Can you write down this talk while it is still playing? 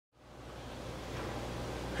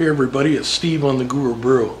Hey everybody, it's Steve on the Guru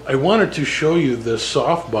Brew. I wanted to show you this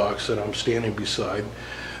softbox that I'm standing beside.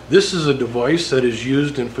 This is a device that is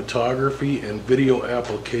used in photography and video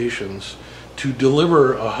applications to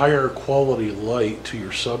deliver a higher quality light to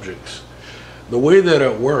your subjects. The way that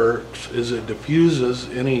it works is it diffuses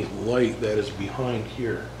any light that is behind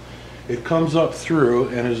here. It comes up through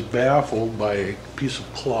and is baffled by a piece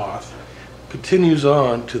of cloth, continues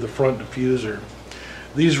on to the front diffuser.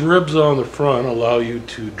 These ribs on the front allow you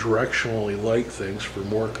to directionally light things for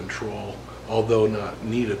more control, although not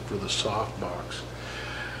needed for the softbox.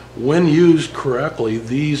 When used correctly,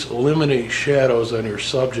 these eliminate shadows on your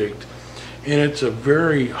subject, and it's a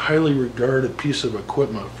very highly regarded piece of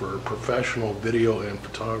equipment for professional video and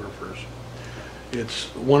photographers.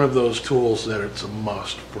 It's one of those tools that it's a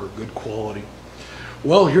must for good quality.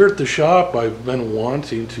 Well, here at the shop, I've been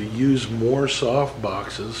wanting to use more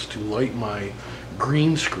softboxes to light my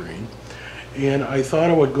green screen, and I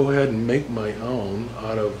thought I would go ahead and make my own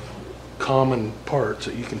out of common parts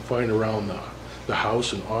that you can find around the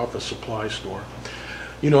house and office supply store.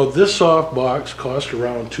 You know, this softbox cost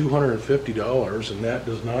around $250, and that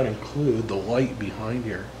does not include the light behind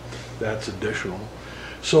here. That's additional.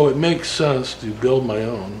 So it makes sense to build my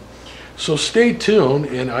own. So stay tuned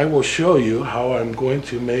and I will show you how I'm going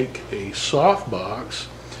to make a softbox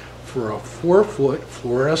for a 4-foot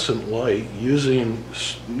fluorescent light using,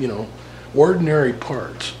 ordinary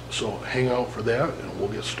parts. So hang out for that and we'll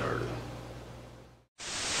get started.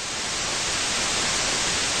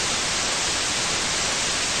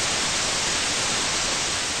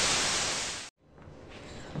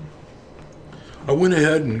 I went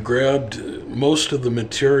ahead and grabbed most of the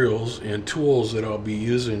materials and tools that I'll be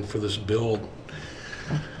using for this build.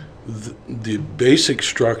 The basic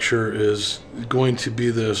structure is going to be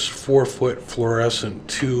this 4-foot fluorescent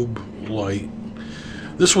tube light.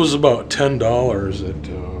 This was about $10 at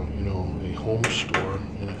a home store,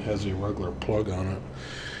 and it has a regular plug on it.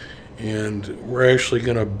 And we're actually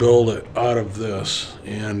going to build it out of this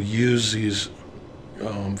and use these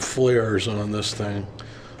flares on this thing,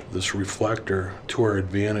 this reflector, to our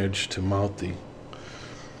advantage to mount the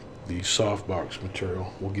softbox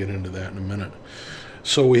material. We'll get into that in a minute.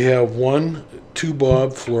 So we have one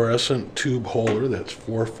 2-bob fluorescent tube holder that's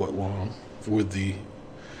 4 foot long with the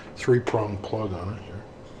 3-prong plug on it here.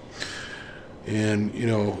 And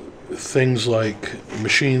things like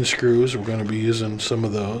machine screws, we're going to be using some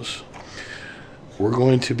of those. We're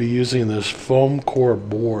going to be using this foam core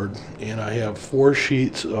board, and I have 4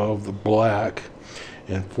 sheets of the black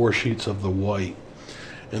and 4 sheets of the white.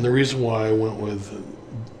 And the reason why I went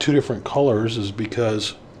with 2 different colors is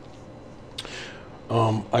because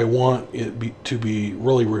I want it to be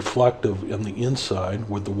really reflective in the inside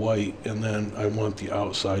with the white, and then I want the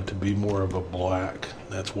outside to be more of a black.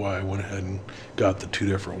 That's why I went ahead and got the 2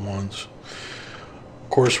 different ones. Of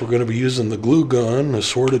course, we're going to be using the glue gun,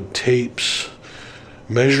 assorted tapes,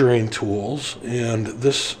 measuring tools, and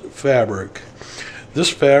this fabric. This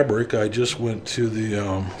fabric, I just went to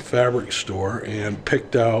the fabric store and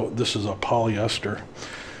picked out, this is a polyester.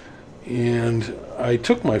 And I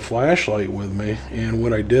took my flashlight with me, and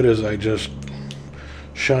what I did is I just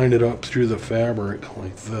shined it up through the fabric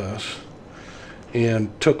like this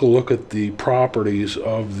and took a look at the properties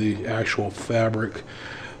of the actual fabric.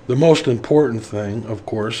 The most important thing, of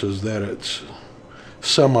course, is that it's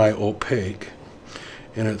semi-opaque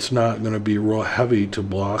and it's not going to be real heavy to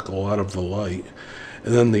block a lot of the light.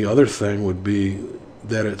 And then the other thing would be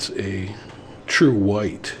that it's a true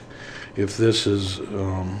white. If this is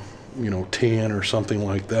tan or something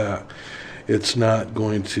like that, it's not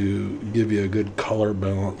going to give you a good color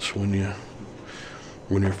balance when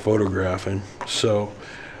you're photographing. So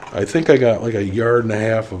I think I got like 1.5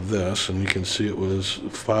 yards of this, and you can see it was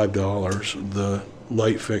 $5. The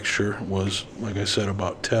light fixture was, like I said,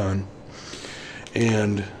 about $10.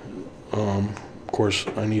 And of course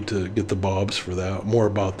I need to get the bulbs for that. More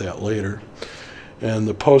about that later. And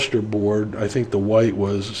the poster board, I think the white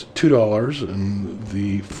was $2, and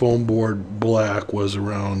the foam board black was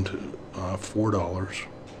around $4.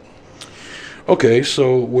 Okay,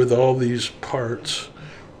 so with all these parts,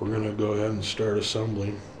 we're going to go ahead and start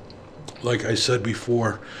assembling. Like I said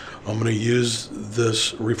before, I'm going to use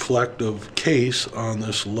this reflective case on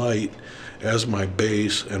this light as my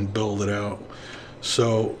base and build it out.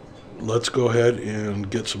 So let's go ahead and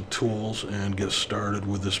get some tools and get started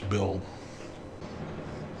with this build.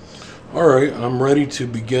 Alright, I'm ready to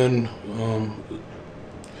begin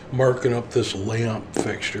marking up this lamp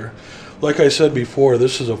fixture. Like I said before,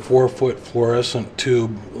 this is a 4-foot fluorescent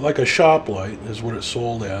tube, like a shop light is what it's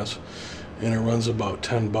sold as, and it runs about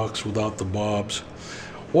 $10 without the bulbs.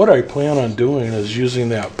 what I plan on doing is using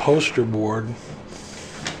that poster board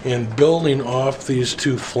and building off these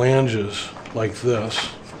two flanges like this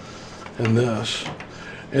and this,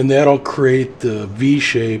 and that'll create the V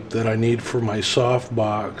shape that I need for my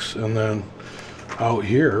softbox. And then out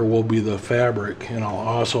here will be the fabric, and I'll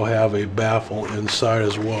also have a baffle inside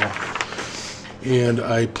as well. And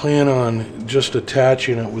I plan on just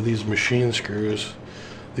attaching it with these machine screws.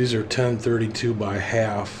 These are 1032 by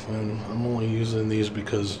half, and I'm only using these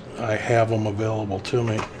because I have them available to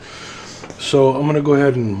me. So I'm going to go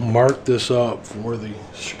ahead and mark this up for the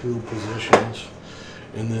screw positions,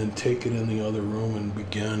 and then take it in the other room and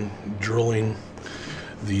begin drilling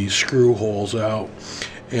the screw holes out.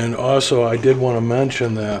 And also, I did want to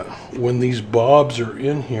mention that when these bobs are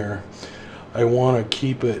in here, I want to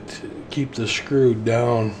keep the screw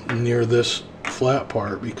down near this flat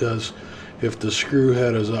part, because if the screw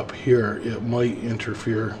head is up here, it might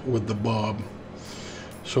interfere with the bob.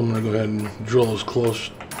 So I'm going to go ahead and drill as close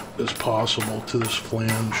as possible to this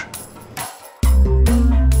flange.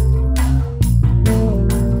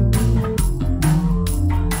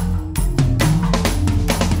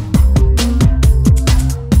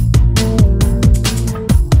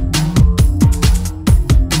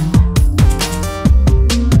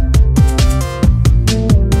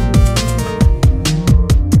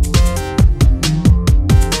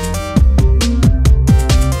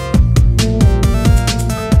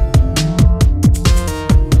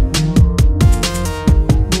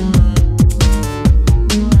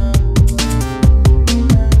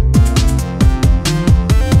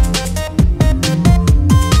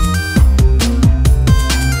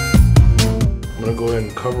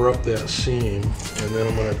 Cover up that seam, and then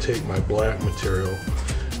I'm going to take my black material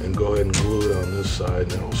and go ahead and glue it on this side,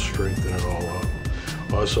 and it'll strengthen it all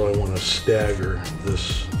up. Also, I want to stagger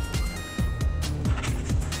this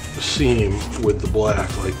seam with the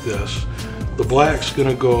black like this. The black's going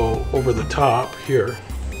to go over the top here,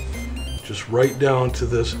 just right down to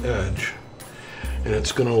this edge, and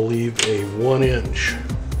it's going to leave a 1-inch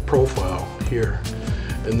profile here.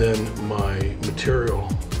 And then my material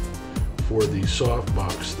for the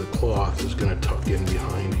softbox, the cloth, is going to tuck in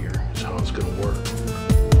behind here, is how it's going to work.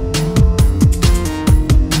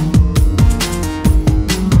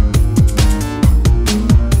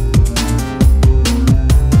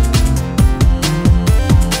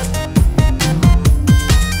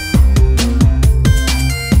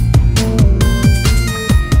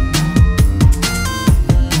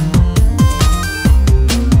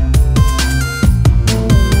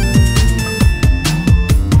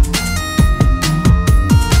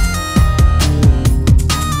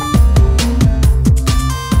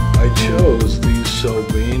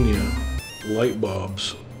 Light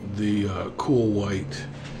bulbs, the cool white,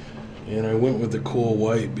 and I went with the cool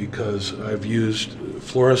white because I've used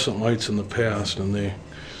fluorescent lights in the past, and they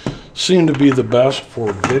seem to be the best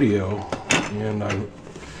for video. And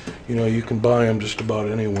you can buy them just about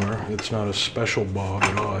anywhere. It's not a special bulb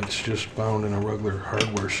at all. It's just found in a regular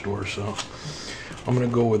hardware store. So I'm going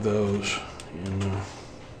to go with those, and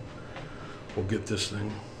we'll get this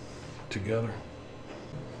thing together.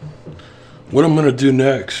 What I'm going to do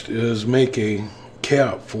next is make a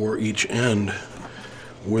cap for each end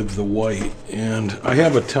with the white, and I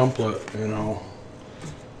have a template, and I'll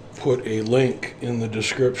put a link in the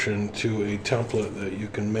description to a template that you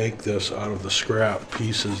can make this out of the scrap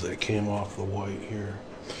pieces that came off the white here.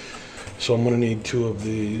 So I'm going to need 2 of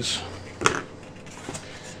these.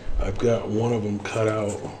 I've got one of them cut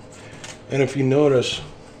out, and if you notice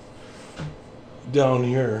down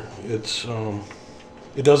here,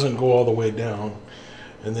 it doesn't go all the way down,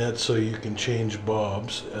 and that's so you can change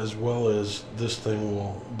bobs, as well as this thing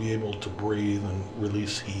will be able to breathe and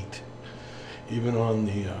release heat. Even on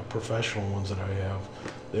the professional ones that I have,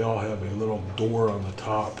 they all have a little door on the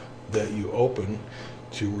top that you open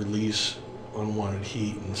to release unwanted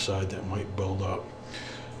heat inside that might build up.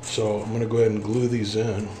 So I'm going to go ahead and glue these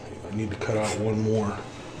in. I need to cut out one more.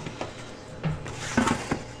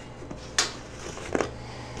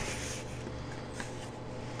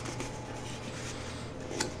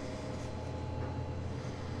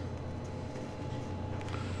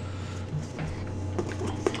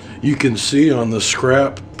 You can see on the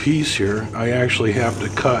scrap piece here, I actually have to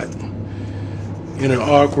cut in an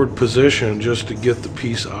awkward position just to get the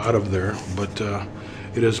piece out of there, but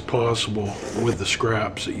it is possible with the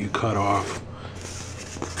scraps that you cut off.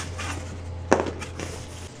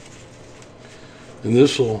 And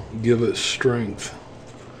this will give it strength.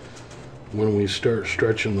 When we start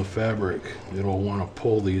stretching the fabric, it'll want to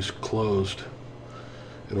pull these closed.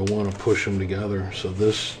 It'll want to push them together, so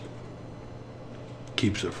this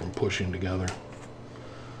keeps it from pushing together.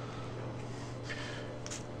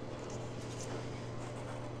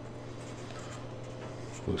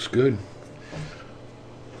 Looks good.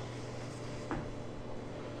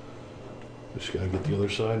 Just gotta get the other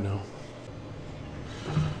side now.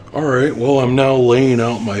 Alright, well, I'm now laying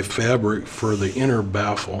out my fabric for the inner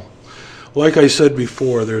baffle. Like I said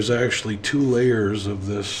before, there's actually 2 layers of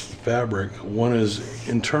this fabric. One is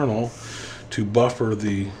internal to buffer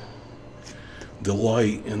the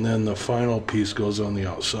light, and then the final piece goes on the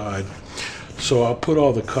outside. So I'll put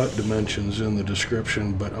all the cut dimensions in the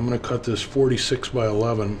description, but I'm going to cut this 46 by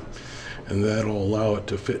 11, and that'll allow it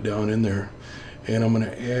to fit down in there. And I'm going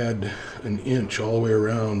to add an inch all the way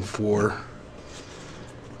around for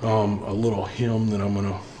a little hem that I'm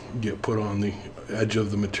going to get put on the edge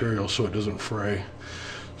of the material so it doesn't fray.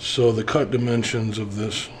 So the cut dimensions of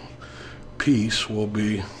this piece will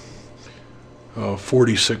be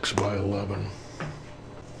 46 by 11.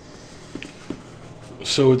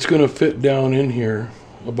 So it's going to fit down in here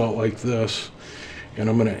about like this, and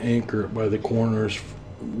I'm going to anchor it by the corners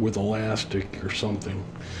with elastic or something.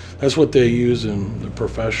 That's what they use in the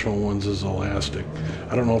professional ones, is elastic.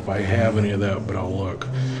 I don't know if I have any of that, but I'll look.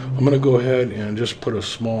 I'm going to go ahead and just put a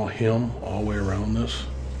small hem all the way around this.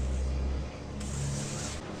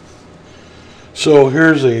 So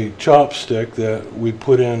here's a chopstick that we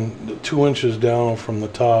put in 2 inches down from the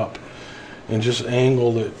top and just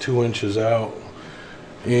angled it 2 inches out.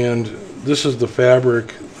 And this is the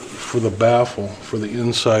fabric for the baffle, for the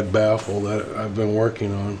inside baffle that I've been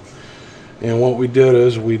working on. And what we did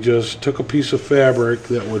is we just took a piece of fabric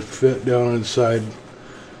that would fit down inside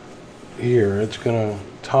here. It's going to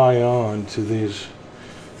tie on to these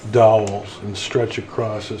dowels and stretch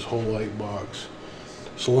across this whole light box.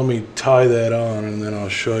 So let me tie that on, and then I'll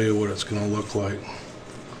show you what it's going to look like.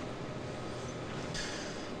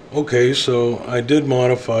 Okay, so I did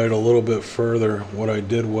modify it a little bit further. What I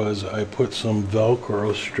did was I put some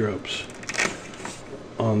Velcro strips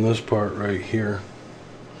on this part right here,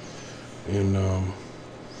 and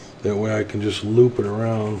that way I can just loop it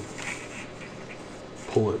around,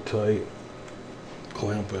 pull it tight,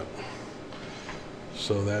 clamp it.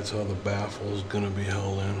 So that's how the baffle is going to be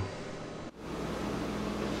held in.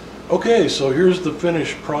 Okay, so here's the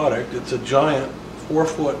finished product. It's a giant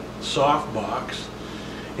 4-foot softbox,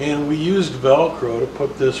 and we used Velcro to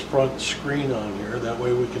put this front screen on here. That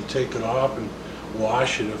way we can take it off and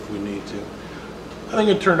wash it if we need to. I think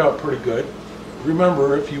it turned out pretty good.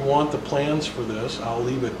 Remember, if you want the plans for this, I'll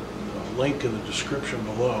leave a link in the description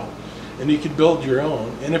below, and you can build your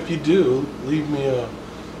own. And if you do, leave me a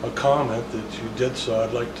comment that you did so.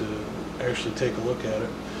 I'd like to actually take a look at it.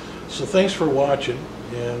 So thanks for watching,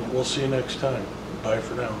 and we'll see you next time. Bye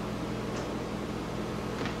for now.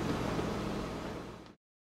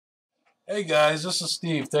 Hey guys, this is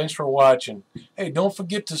Steve. Thanks for watching. Hey, don't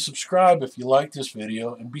forget to subscribe if you like this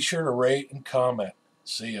video, and be sure to rate and comment.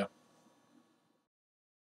 See ya.